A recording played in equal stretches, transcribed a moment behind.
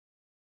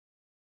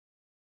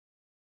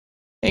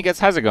Hey guys,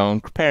 how's it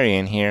going?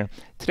 Kripparrian here.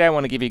 Today I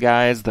want to give you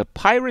guys the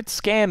Pirate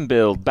Scam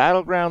build,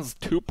 Battlegrounds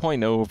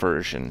 2.0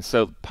 version.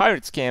 So,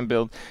 Pirate Scam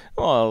build,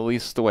 well, at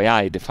least the way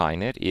I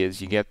define it,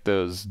 is you get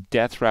those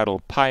Death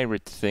Rattle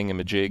Pirate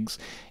thingamajigs,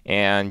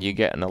 and you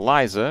get an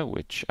Eliza,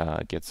 which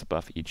gets a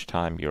buff each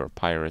time your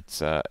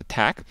pirates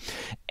attack.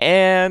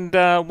 And,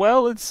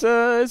 well, it's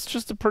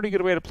just a pretty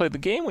good way to play the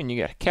game. When you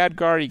get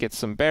Khadgar, you get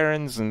some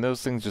Barons, and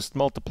those things just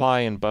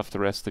multiply and buff the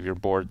rest of your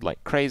board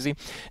like crazy.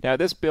 Now,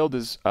 this build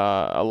is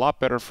a lot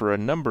better for a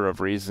number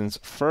of reasons.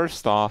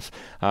 First off,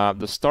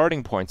 the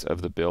starting points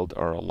of the build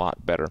are a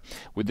lot better.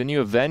 With the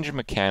new Avenge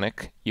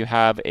mechanic, you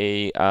have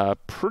a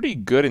pretty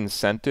good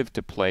incentive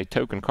to play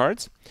token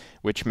cards,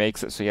 which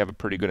makes it so you have a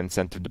pretty good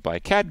incentive to buy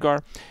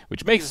Khadgar,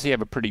 which makes it so you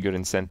have a pretty good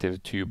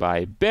incentive to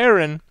buy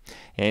Baron.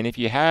 And if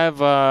you have,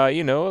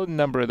 you know, a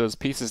number of those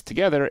pieces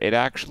together, it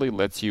actually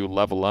lets you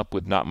level up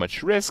with not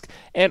much risk,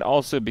 and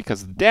also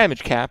because of the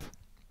damage cap.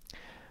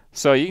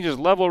 So you can just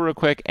level real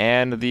quick,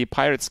 and the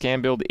Pirate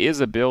Scam build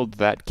is a build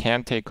that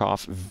can take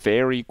off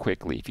very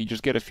quickly. If you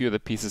just get a few of the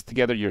pieces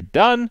together, you're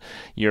done.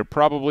 You're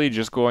probably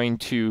just going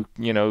to,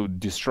 you know,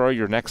 destroy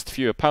your next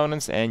few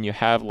opponents, and you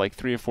have like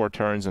 3 or 4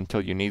 turns until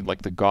you need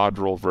like the God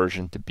Roll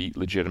version to beat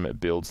legitimate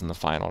builds in the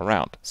final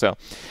round. So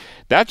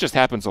that just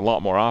happens a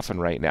lot more often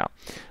right now.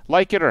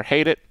 Like it or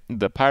hate it,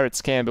 the Pirate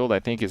Scam build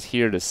I think is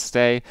here to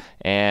stay,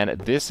 and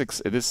this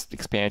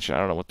expansion, I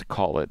don't know what to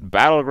call it,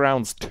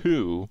 Battlegrounds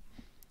 2,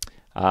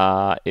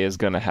 is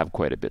going to have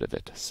quite a bit of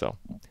it. So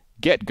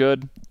get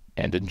good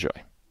and enjoy.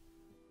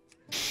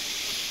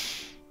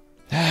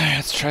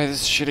 Let's try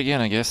this shit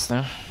again, I guess,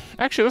 now.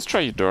 Actually, let's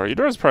try Eudora.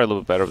 Eudora's probably a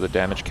little bit better with the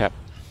damage cap.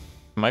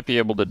 Might be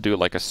able to do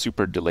like a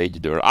super delayed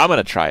Eudora. I'm going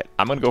to try it.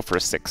 I'm going to go for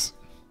a 6.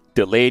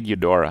 Delayed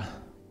Eudora.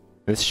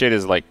 This shit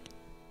is like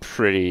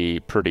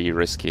pretty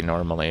risky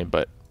normally,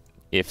 but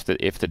if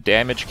the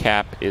damage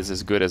cap is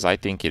as good as I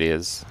think it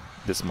is,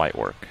 this might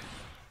work.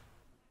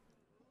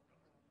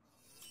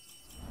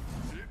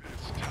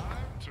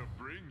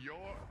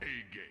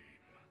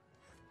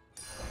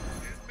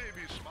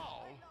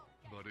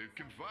 It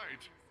can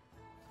fight.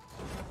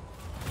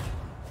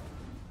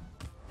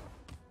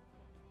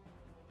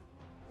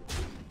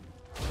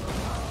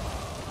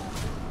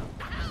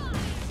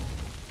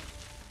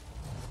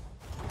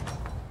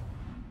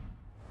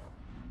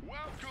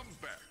 Welcome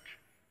back.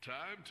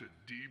 Time to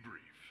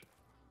debrief.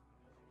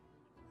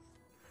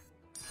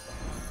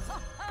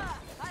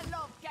 I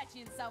love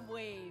catching some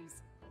waves.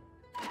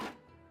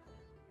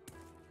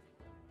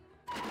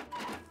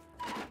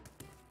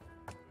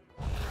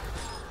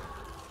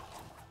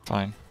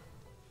 Fine.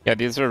 Yeah,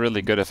 these are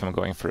really good if I'm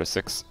going for a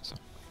 6, so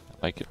I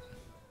like it.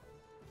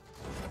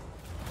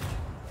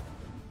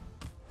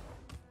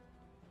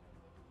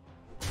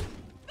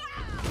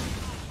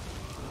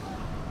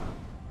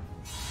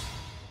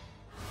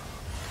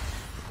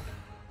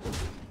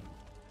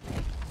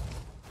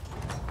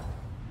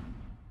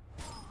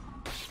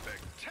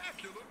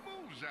 Spectacular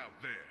moves out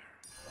there.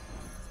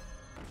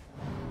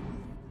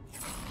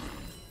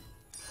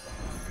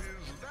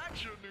 Is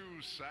that your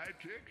new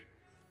sidekick?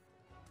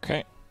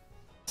 Okay.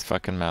 It's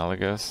fucking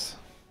Malagos.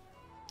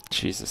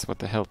 Jesus, what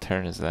the hell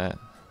turn is that?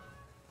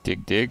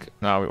 Dig?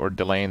 No, we're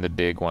delaying the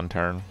dig 1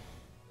 turn.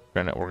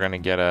 We're gonna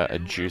get a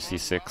juicy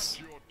 6.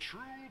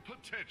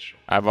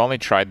 I've only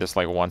tried this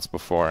like once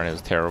before and it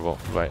was terrible,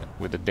 but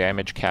with the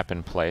damage cap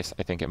in place,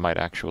 I think it might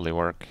actually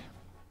work.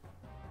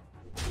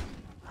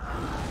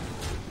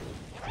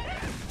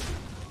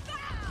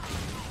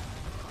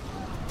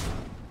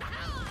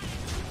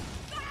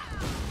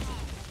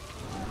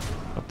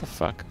 What the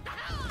fuck?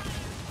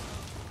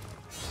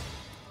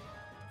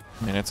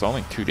 I mean, it's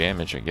only 2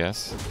 damage, I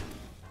guess.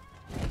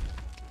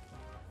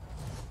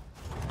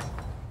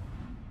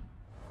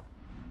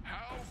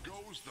 How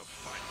goes the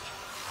fight?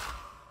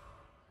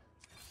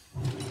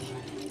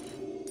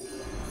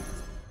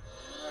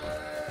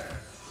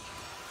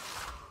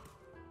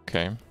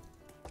 Okay.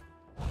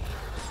 I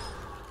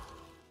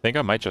think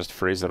I might just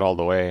freeze it all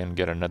the way and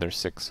get another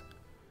 6.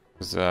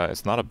 Because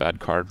it's not a bad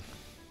card.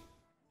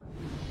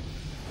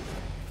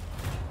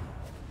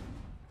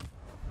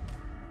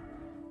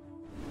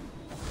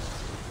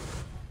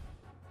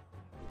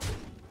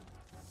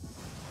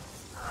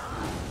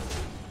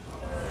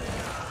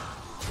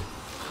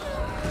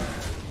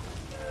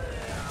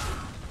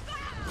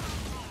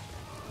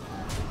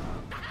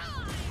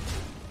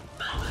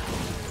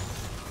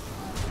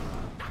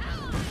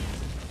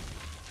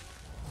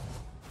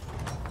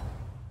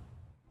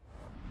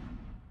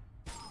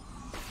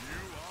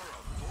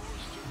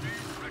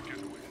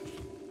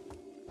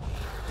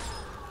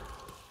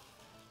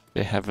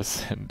 They have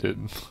ascended.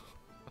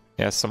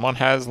 Yeah, someone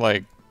has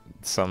like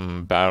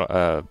some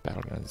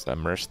battlegrounds,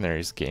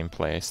 mercenaries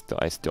gameplay.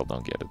 I still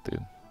don't get it,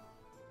 dude.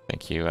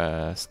 Thank you,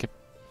 Skip.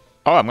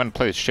 Oh, I'm gonna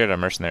play the shit out of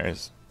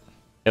mercenaries.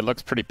 It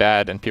looks pretty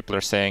bad, and people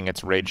are saying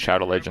it's Raid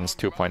Shadow Legends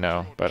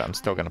 2.0, but I'm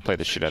still gonna play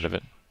the shit out of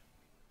it.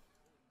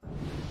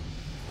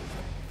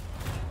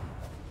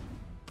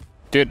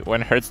 Dude,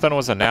 when Hearthstone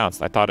was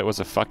announced, I thought it was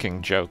a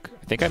fucking joke.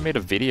 I think I made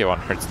a video on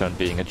Hearthstone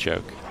being a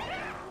joke.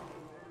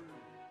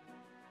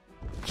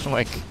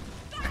 Like,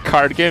 a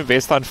card game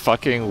based on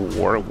fucking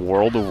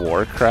World of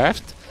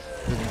Warcraft?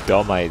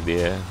 Dumb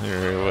idea,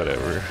 or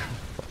whatever.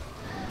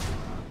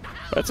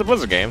 But it's a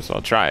Blizzard game, so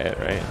I'll try it,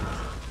 right?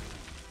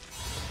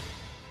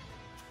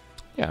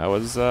 Yeah, it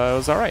was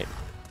alright.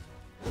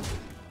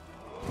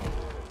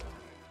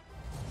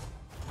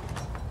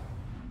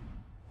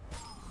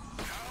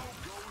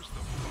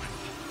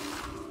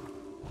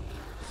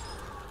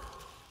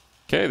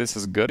 Okay, this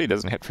is good. He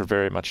doesn't hit for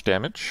very much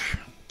damage.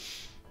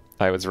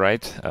 I was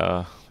right.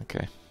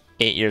 Okay.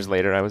 8 years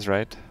later, I was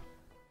right.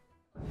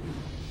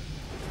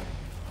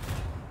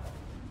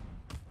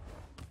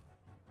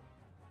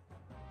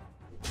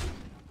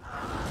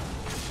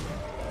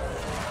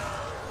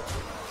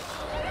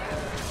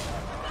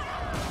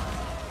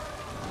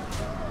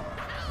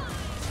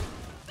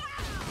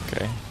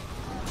 Okay.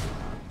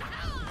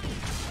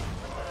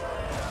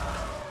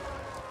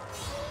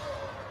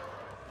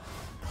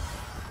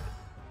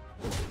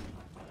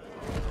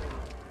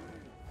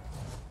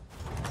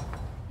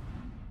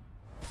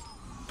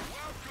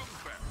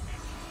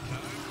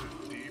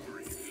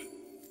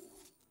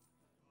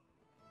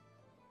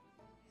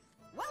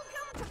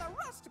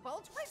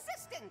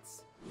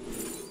 Resistance!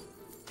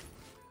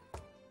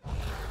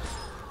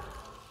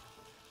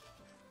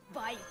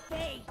 By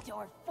fate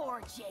or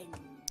fortune.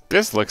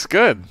 This looks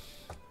good.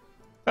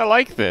 I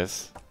like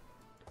this.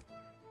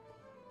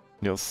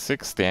 Deal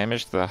 6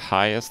 damage to the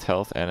highest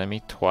health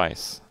enemy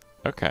twice.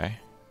 Okay.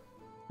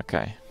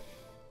 Okay.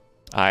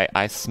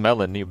 I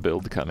smell a new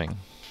build coming.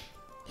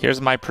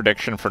 Here's my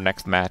prediction for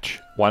next match.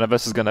 One of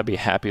us is gonna be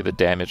happy the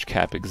damage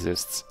cap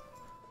exists.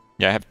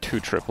 Yeah, I have 2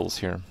 triples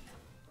here.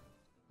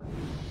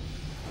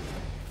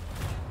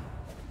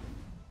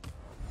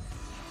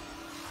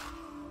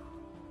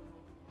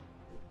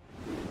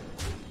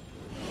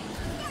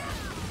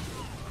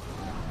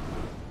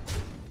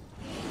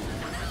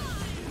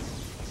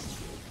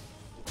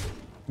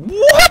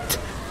 What?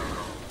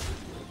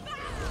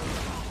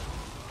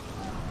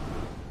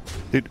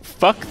 Dude,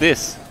 fuck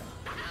this.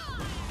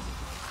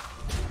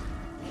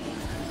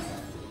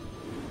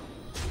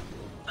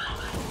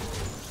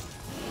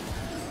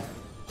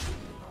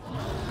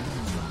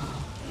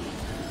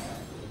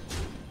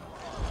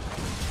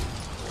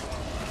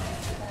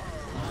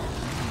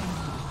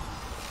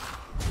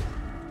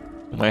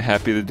 Am I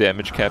happy the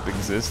damage cap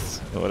exists?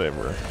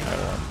 Whatever. I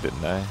won,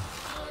 didn't I?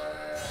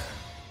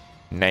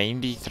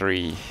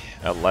 93,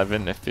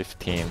 11 to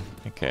 15.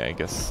 Okay, I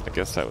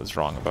guess I was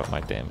wrong about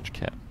my damage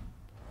cap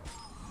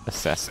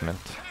assessment.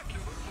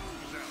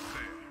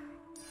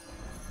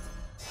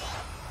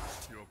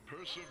 Your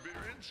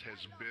perseverance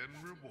has been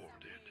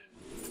rewarded.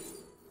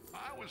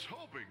 I was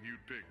hoping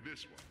you'd pick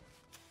this one.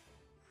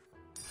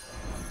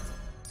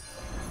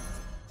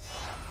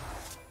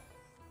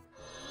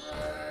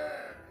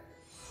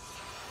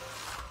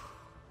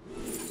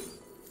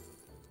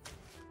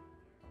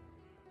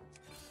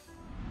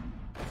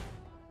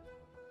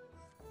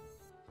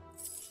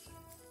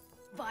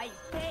 By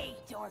fate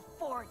or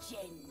fortune.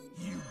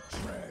 You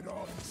tread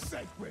on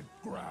sacred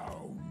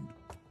ground.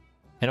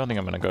 I don't think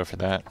I'm gonna go for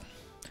that.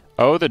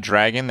 Oh, the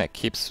dragon that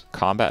keeps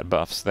combat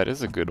buffs. That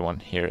is a good one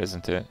here,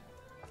 isn't it?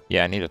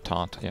 Yeah, I need a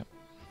taunt. Yep.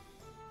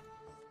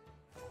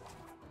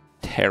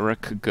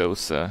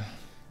 Terracogosa.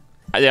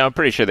 Yeah, I'm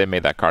pretty sure they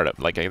made that card up.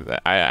 Like I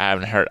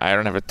haven't heard. I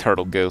don't have a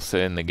Turtle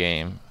Gosa in the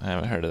game. I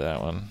haven't heard of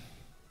that one.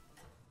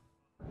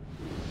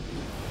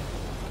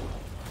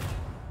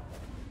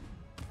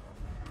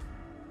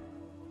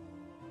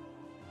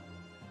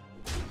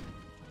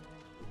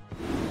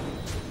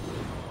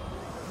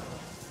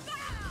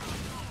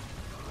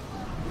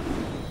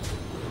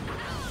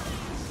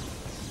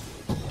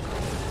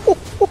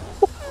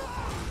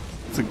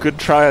 It's a good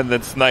try on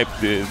that snipe,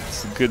 dude.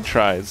 It's a good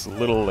try. It's a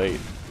little late.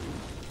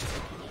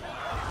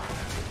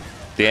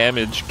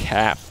 Damage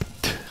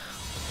capped.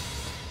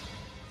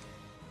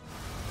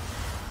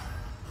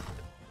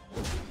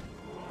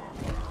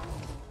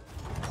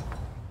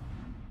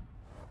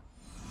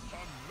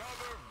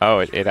 Oh,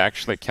 it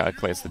actually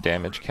calculates the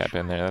damage cap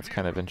in there. That's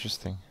kind of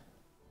interesting.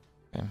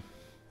 Okay.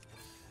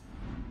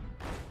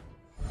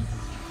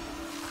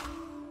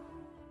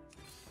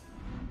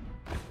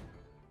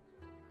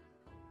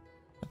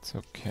 That's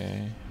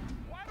okay.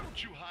 Why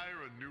don't you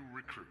hire a new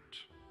recruit?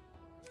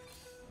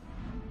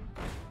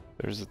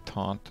 There's a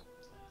taunt.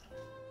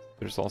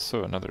 There's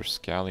also another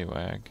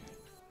scallywag.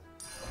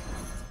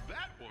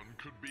 That one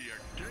could be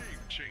a game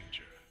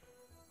changer.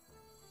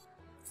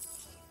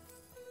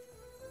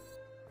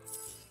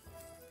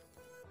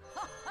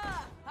 Ha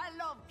ha! I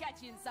love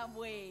catching some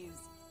waves.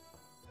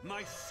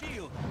 My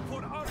shield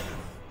for Arthur.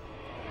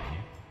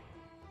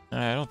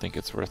 I don't think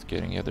it's worth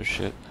getting the other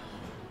shit.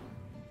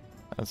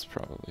 That's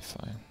probably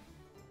fine.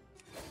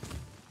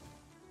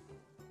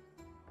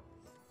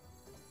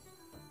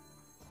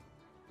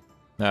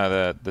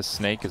 No, the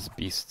snake is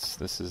beasts.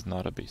 This is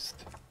not a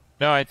beast.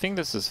 No, I think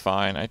this is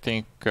fine. I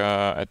think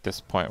at this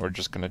point we're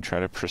just gonna try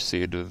to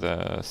proceed with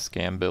the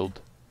scam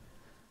build.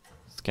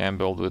 Scam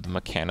build with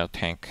Mechano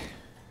Tank.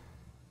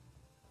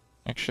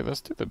 Actually,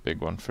 let's do the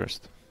big one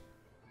first.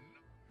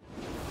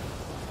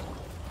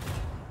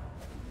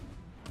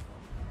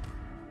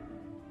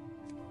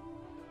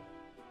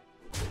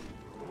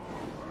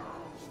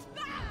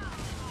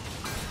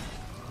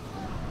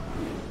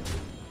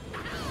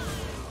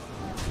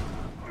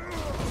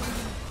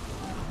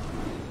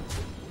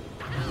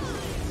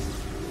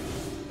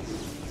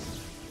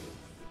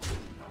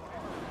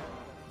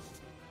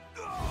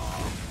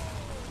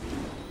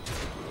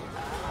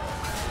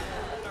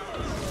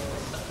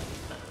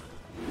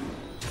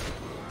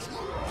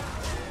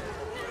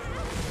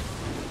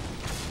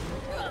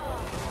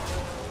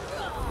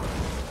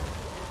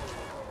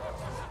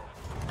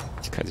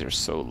 Guys, you're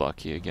so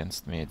lucky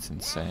against me, it's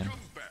insane. Welcome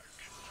back.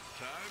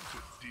 Time to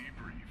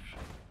debrief.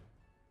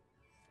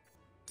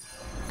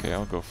 Okay,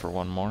 I'll go for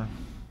one more.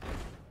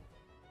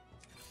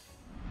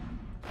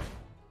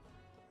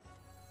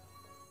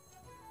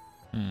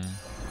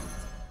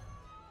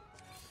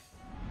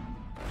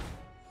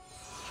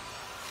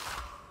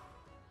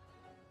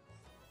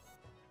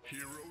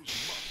 Heroes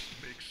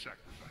must make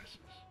sacrifices.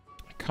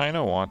 I kind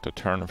of want a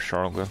turn of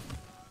Charlotte.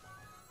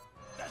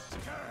 The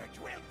scourge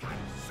will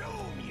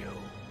consume you.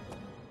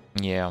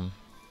 Yeah,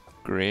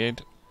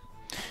 great.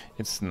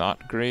 It's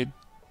not great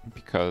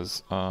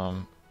because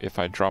if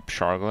I drop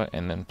Charlotte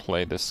and then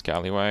play the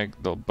Scallywag,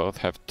 they'll both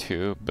have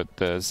 2, but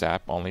the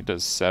Zap only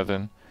does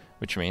 7,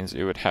 which means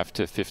it would have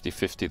to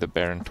 50-50 the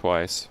Baron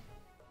twice.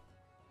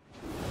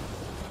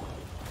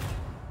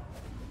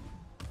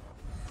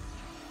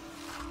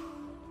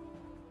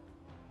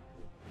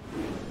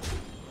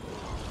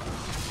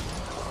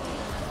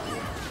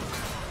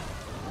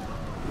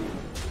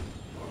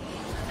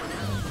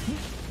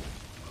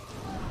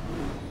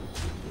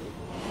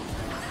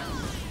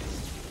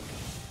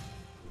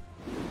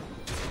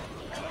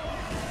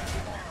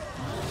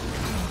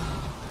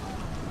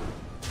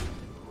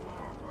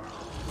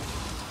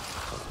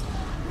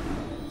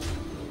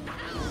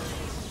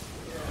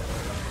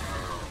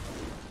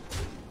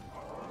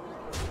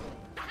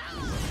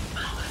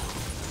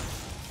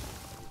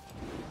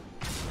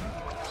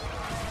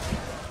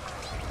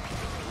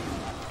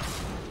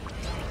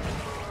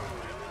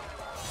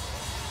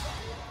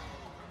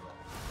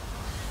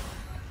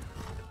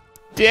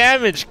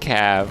 Damage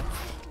cap!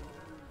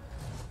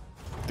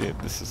 Dude,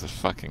 this is a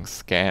fucking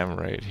scam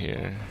right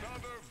here.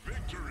 Another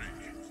victory.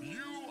 You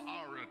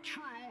are a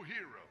true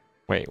hero.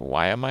 Wait,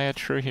 why am I a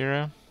true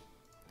hero?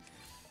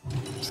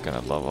 Just gonna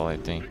level, I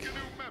think. Pick a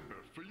new member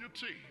for your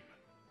team.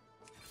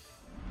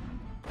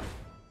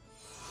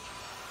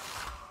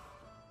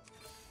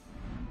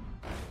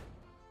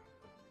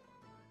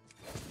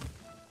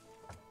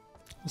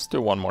 Let's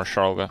do one more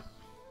Charlotte.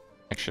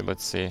 Actually,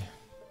 let's see.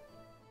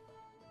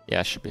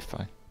 Yeah, should be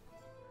fine.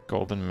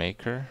 Golden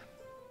Maker.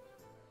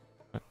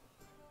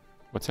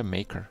 What's a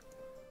Maker? I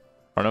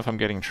don't know if I'm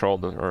getting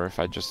trolled or if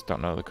I just don't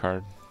know the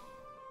card.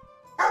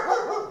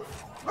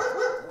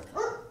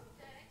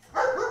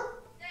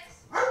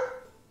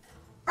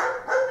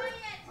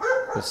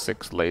 The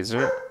 6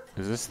 laser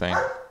is this thing.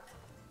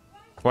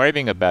 Why are you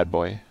being a bad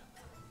boy?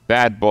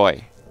 Bad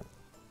boy.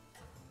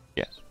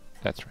 Yes,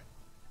 that's right.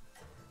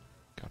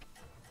 Got it.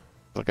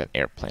 It's like an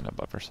airplane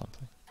above or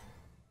something.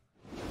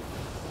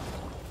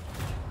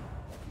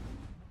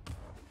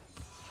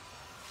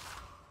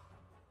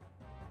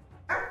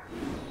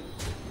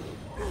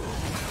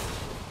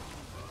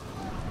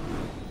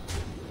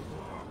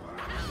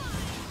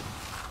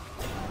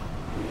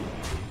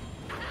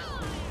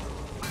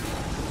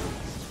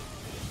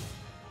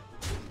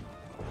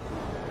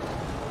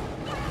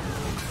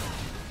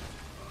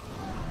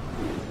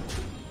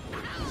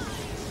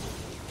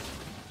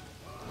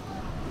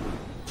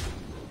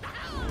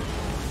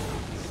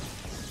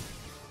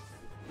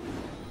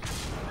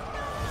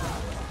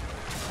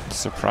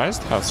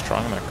 Surprised how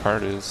strong that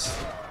card is.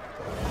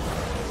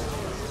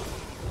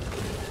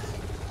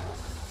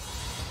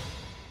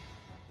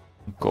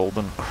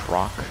 Golden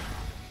Croc.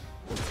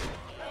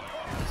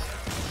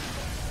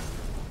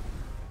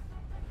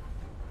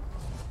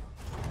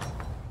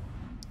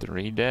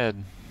 Three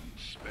dead.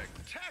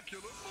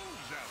 Spectacular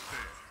moves out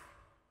there.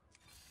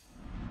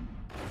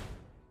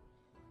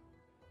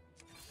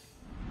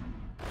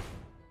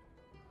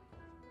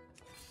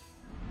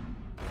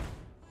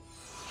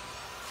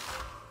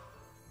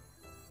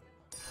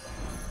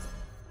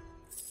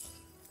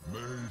 May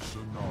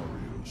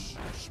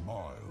Cenarius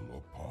smile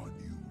upon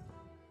you.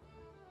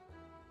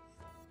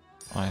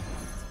 Fine.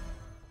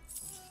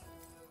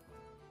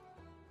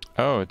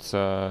 Oh, it's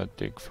a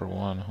dig for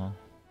 1, huh?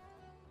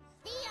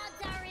 The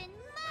odds are in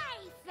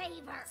my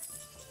favor.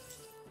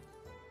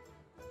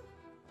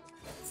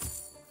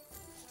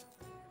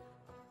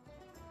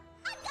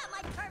 I've got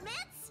my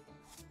permits.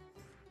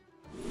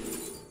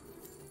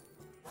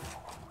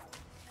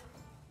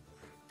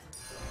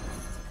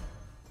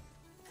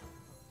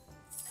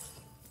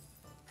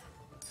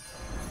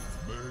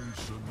 May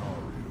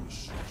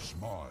Cenarius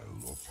smile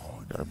upon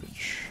you.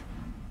 Garbage.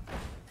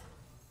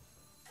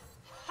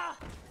 Ha!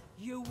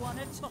 You want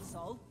a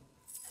tussle?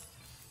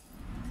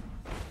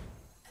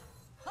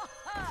 Ha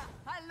ha!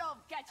 I love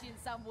catching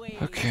some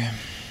waves. Okay.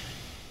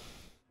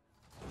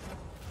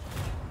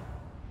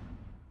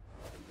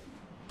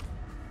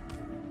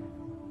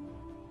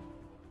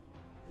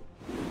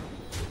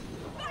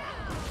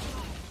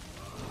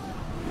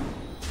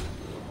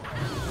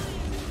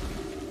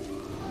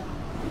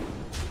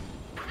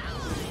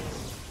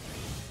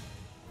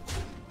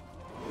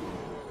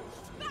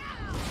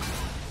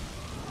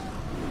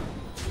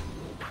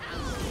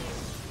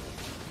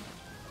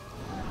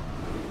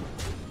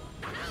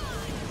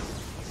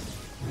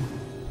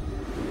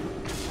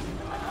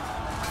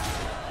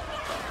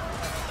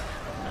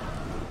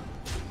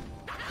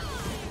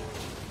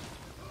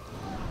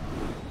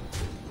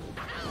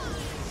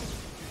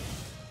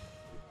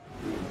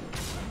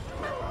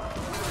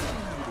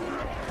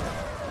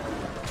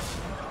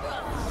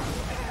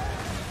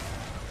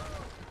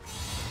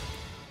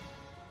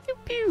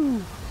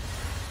 Pew!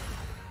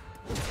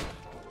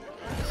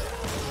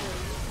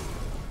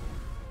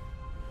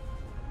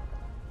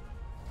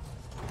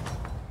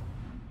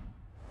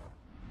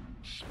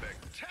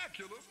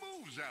 Spectacular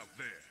moves out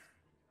there.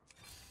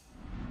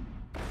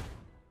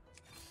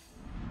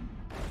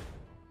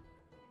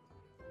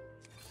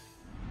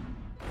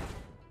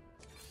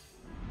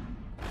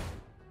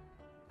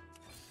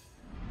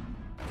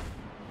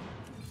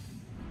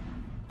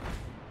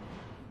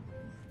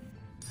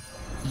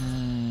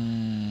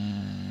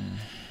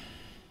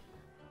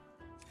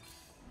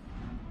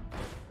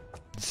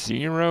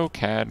 Zero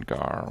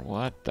Khadgar.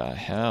 What the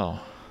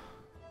hell?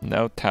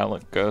 No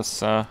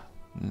Talagosa,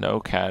 no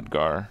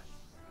Khadgar.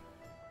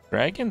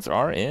 Dragons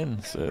are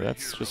in, so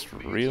that's just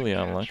really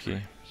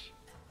unlucky.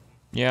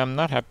 Yeah, I'm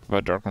not happy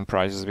about Darkman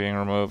prizes being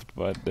removed,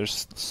 but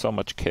there's so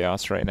much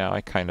chaos right now, I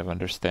kind of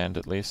understand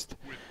at least.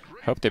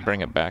 Hope they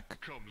bring it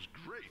back. Comes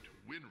great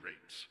win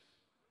rates.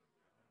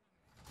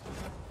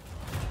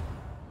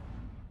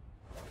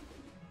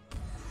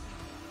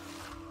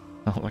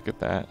 Oh, look at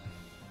that.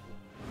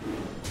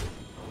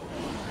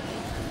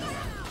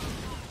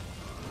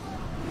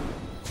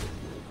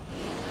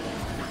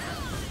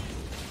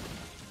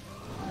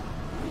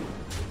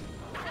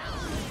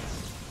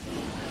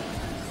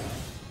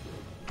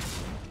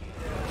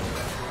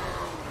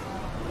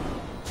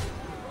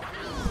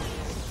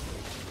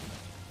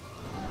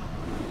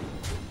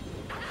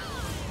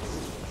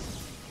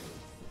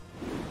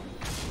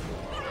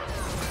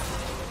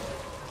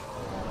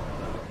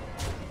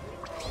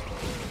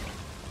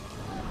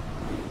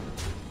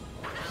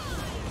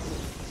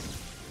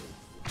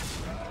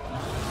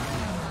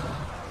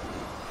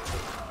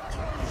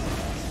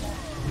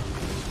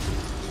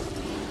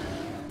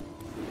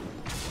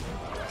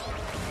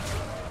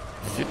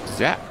 Zip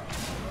zap.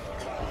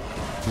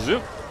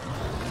 Zoop.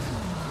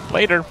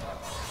 Later.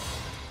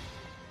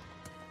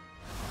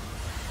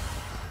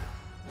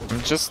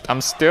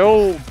 I'm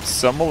still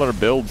similar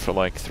build for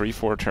like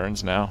 3-4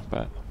 turns now,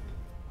 but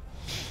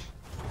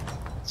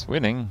it's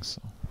winning, so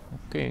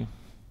okay.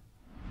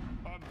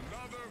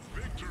 Another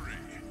victory.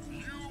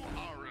 You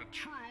are a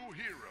true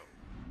hero.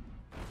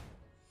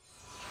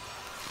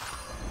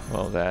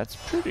 Well, that's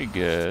pretty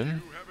good. You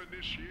have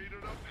initiated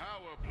a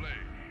power play.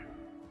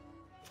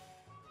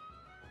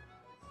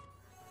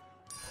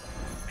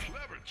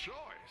 Clever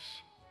choice.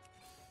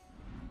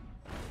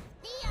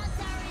 The odds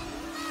are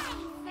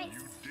in my You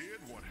face. did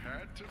what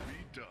had to be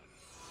done.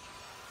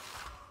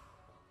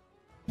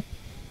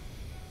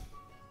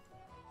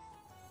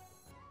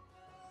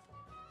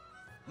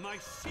 My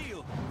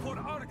shield for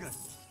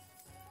Argus!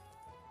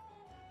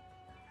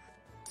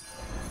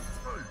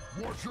 Hey,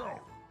 watch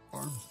out!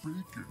 I'm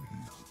baking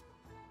here.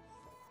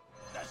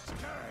 The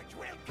scourge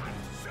will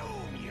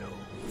consume you!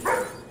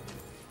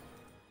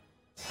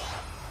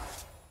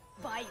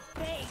 By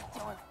fate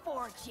or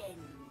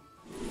fortune.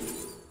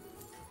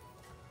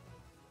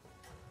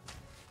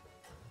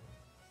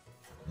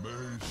 May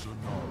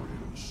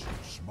Cenarius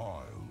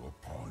smile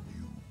upon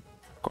you.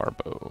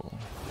 Garbo.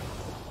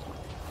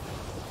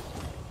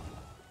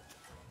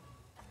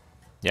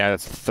 Yeah,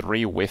 that's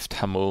 3 whiffed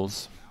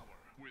Hamuls.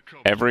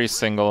 Every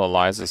single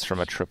Eliza's from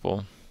a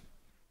triple.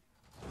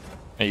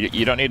 And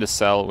you don't need to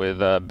sell with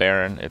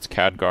Baron, it's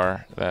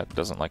Khadgar that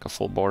doesn't like a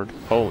full board.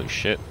 Holy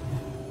shit.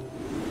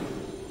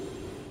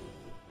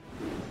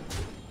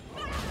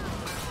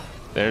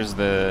 There's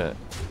the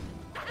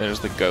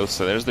ghost,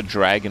 so there's the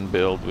dragon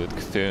build with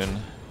Cthulhu.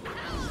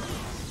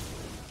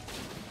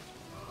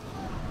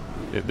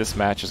 This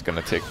match is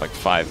gonna take like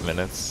 5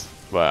 minutes,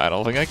 but I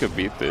don't think I could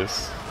beat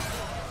this.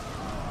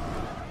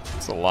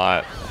 It's a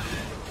lot.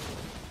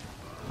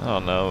 I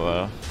don't know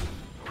though.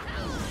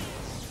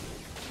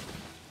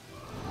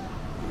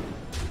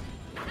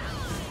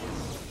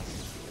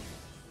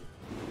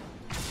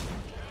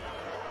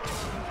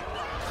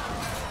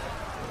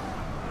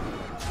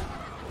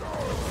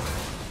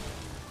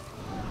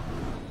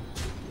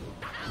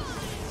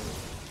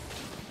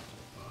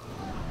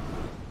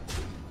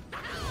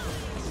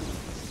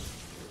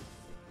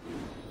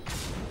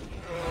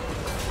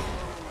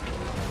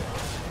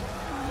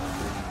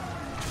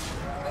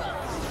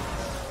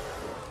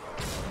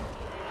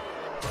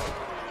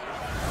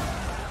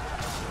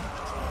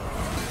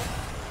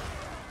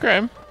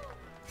 Okay.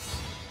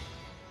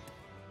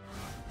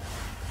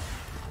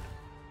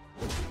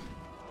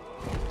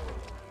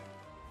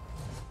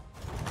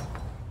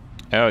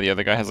 Oh, the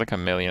other guy has like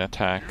 1,000,000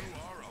 attack. You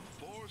are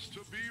a force to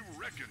be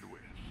reckoned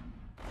with.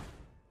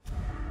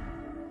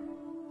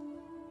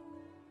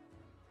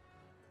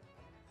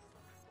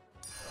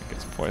 I think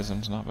it's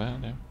poison's not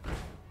bad, yeah.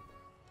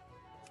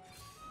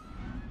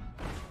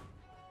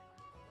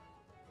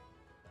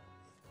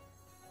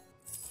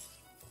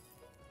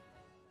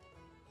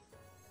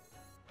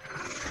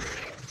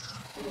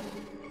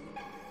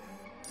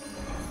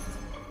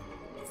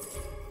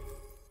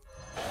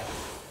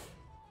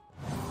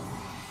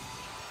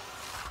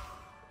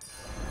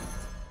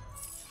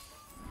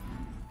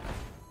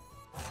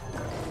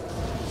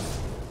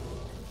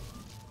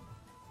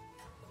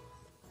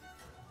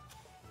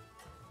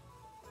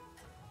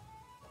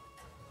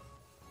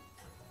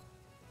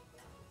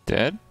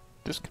 dead.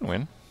 This can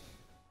win.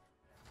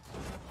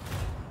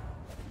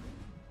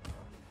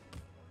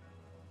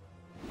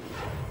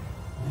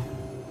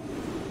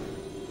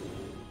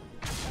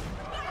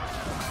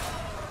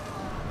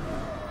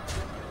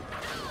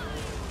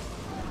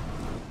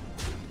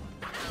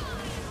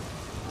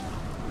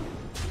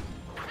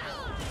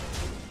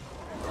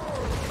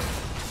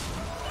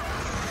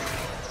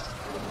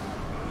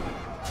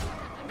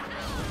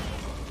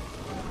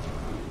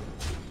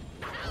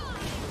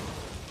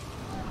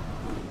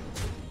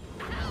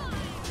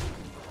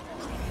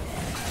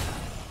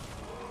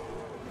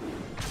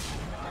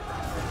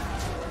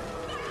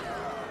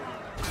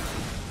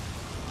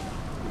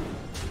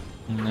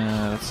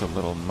 Nah, that's a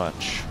little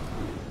much.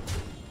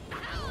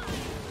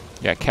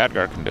 Yeah,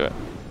 Khadgar can do it.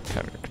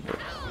 Khadgar can do it.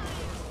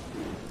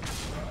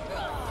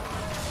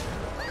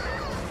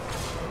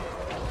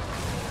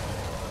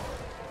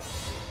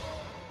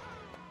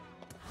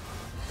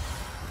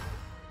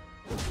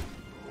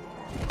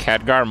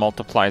 Khadgar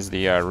multiplies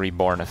the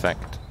reborn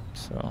effect,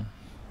 so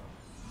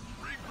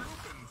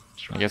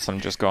I guess I'm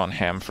just going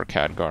ham for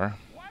Khadgar.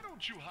 Why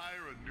don't you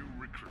hire a new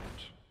recruit?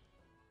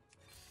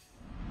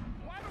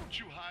 Why don't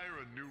you hire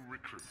a new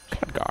recruit?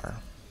 Khadgar.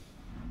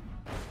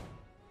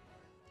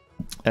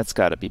 That's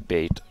got to be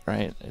bait,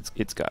 right?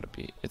 It's got to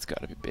be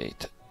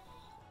bait.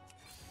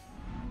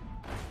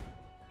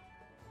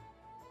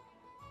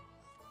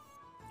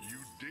 You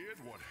did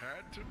what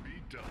had to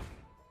be done.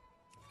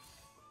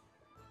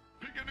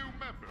 Pick a new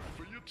member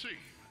for your team.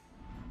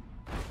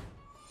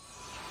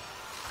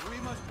 We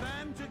must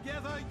band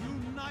together,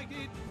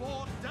 united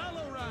for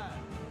Dalaran.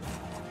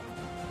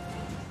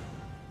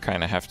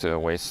 Kind of have to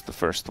waste the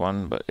first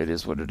one, but it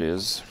is what it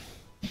is.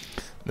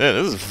 Yeah,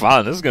 this is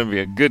fun. This is going to be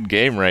a good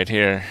game right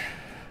here.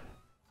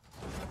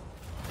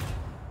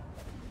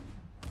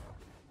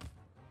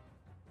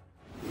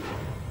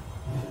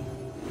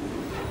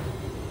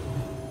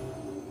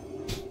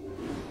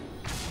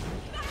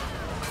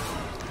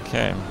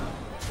 Okay.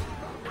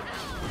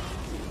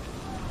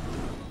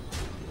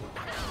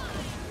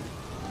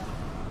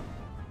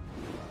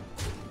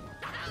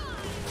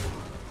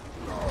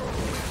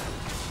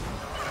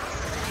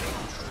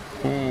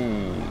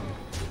 Ooh.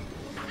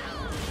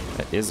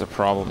 That is a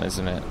problem,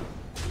 isn't it?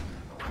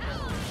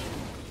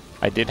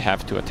 I did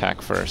have to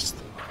attack first.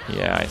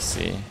 Yeah, I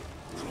see.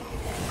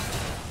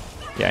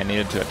 Yeah, I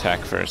needed to attack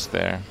first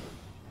there.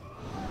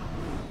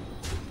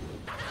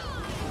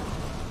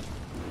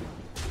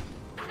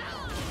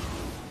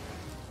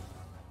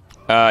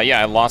 Yeah,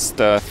 I lost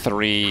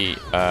three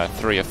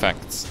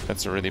effects.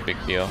 That's a really big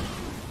deal.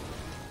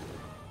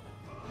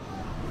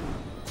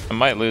 I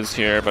might lose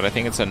here, but I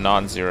think it's a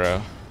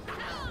non-zero.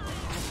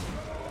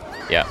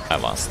 Yeah, I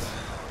lost.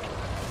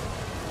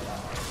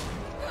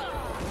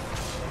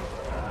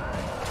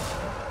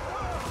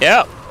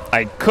 Yep,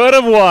 I could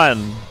have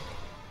won.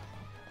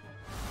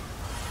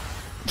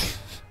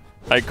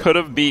 I could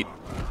have beat,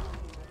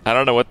 I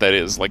don't know what that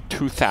is, like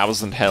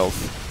 2,000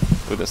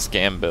 health with a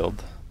scam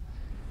build.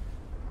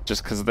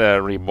 Just because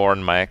the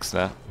reborn my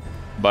Exna.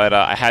 But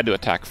I had to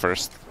attack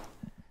first.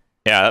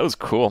 Yeah, that was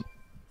cool.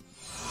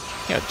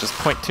 Yeah, just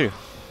 0.2.